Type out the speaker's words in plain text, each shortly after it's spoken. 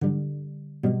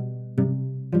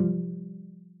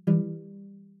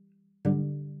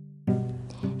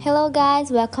Hello,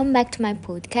 guys, welcome back to my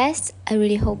podcast. I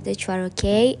really hope that you are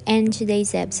okay. And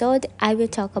today's episode, I will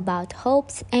talk about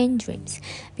hopes and dreams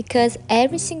because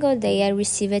every single day I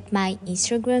receive at my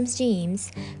Instagram's DMs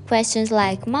questions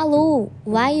like, Malu,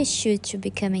 why you should to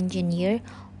become engineer?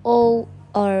 Or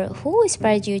who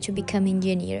inspired you to become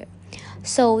engineer?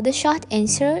 So the short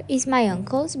answer is my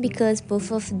uncles because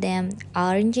both of them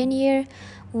are engineer.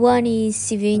 One is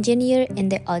civil engineer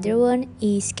and the other one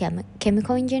is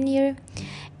chemical engineer.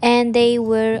 And they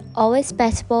were always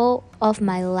possible of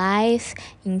my life,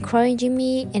 encouraging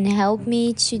me and help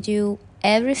me to do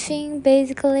everything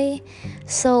basically.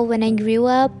 So when I grew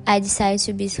up, I decided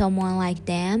to be someone like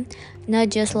them, not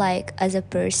just like as a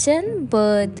person,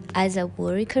 but as a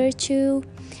worker too.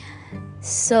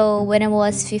 So when I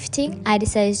was 15, I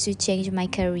decided to change my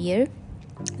career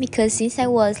because since I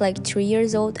was like 3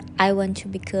 years old, I want to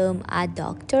become a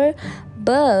doctor.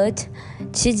 But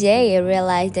today I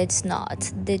realized that's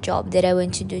not the job that I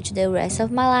want to do to the rest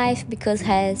of my life because it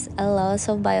has a lot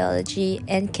of biology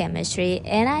and chemistry,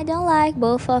 and I don't like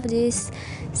both of these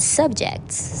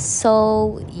subjects.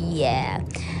 So yeah.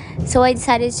 So I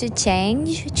decided to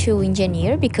change to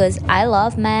engineer because I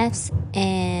love maths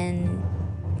and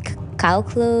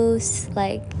calculus,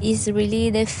 like is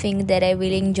really the thing that I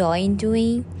really enjoy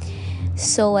doing.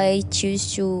 So I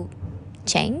choose to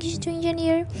change to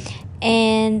engineer.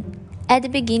 And at the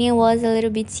beginning it was a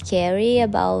little bit scary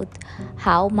about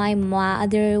how my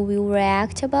mother will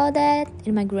react about that,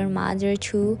 and my grandmother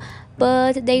too,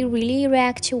 but they really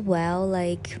react well.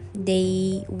 Like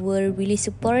they were really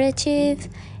supportive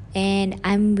and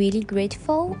I'm really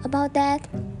grateful about that.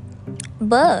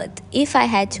 But if I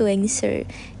had to answer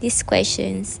these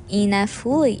questions in a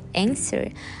fully answer,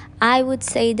 I would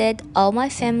say that all my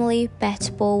family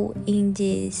participated in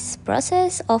this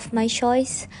process of my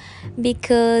choice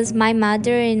because my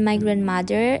mother and my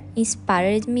grandmother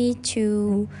inspired me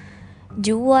to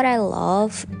do what I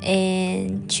love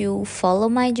and to follow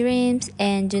my dreams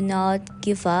and do not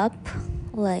give up.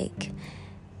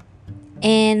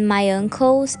 And my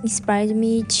uncles inspired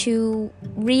me to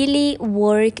really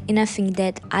work in a thing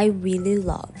that I really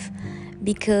love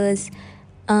because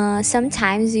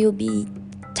sometimes you'll be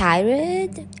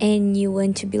tired and you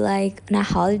want to be like on a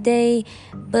holiday,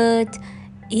 but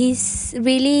it's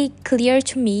really clear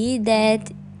to me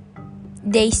that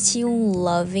they still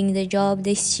loving the job,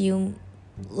 they still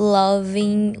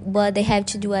loving what they have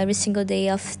to do every single day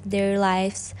of their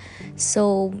lives.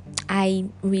 So I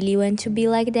really want to be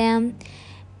like them.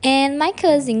 And my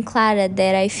cousin Clara,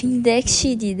 that I think that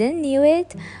she didn't knew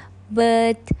it,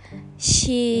 but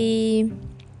she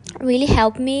really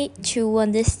helped me to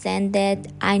understand that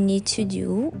I need to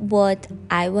do what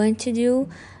I want to do,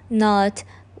 not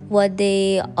what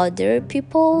the other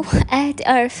people at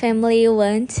our family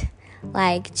want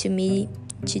like to me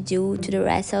to do to the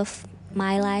rest of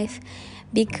my life,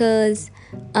 because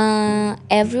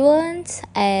everyone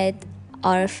at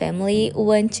our family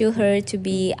want to her to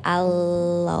be a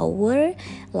lower.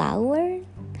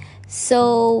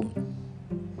 So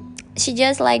she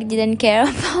just like didn't care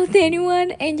about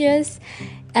anyone and just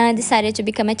decided to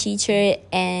become a teacher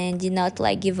and did not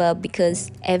like give up because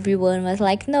everyone was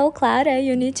like, no, Clara,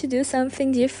 you need to do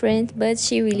something different. But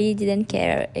she really didn't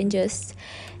care and just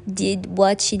did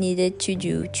what she needed to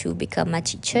do to become a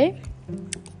teacher.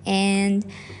 And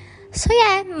so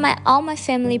yeah, all my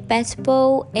family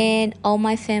participated and all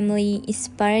my family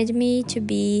inspired me to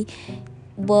be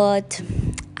what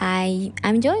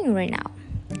I'm doing right now.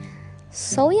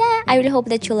 So yeah, I really hope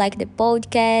that you like the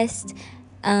podcast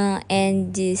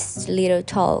and this little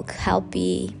talk help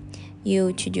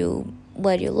you to do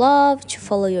what you love, to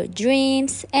follow your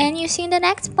dreams, and you see you in the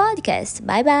next podcast.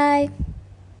 Bye bye.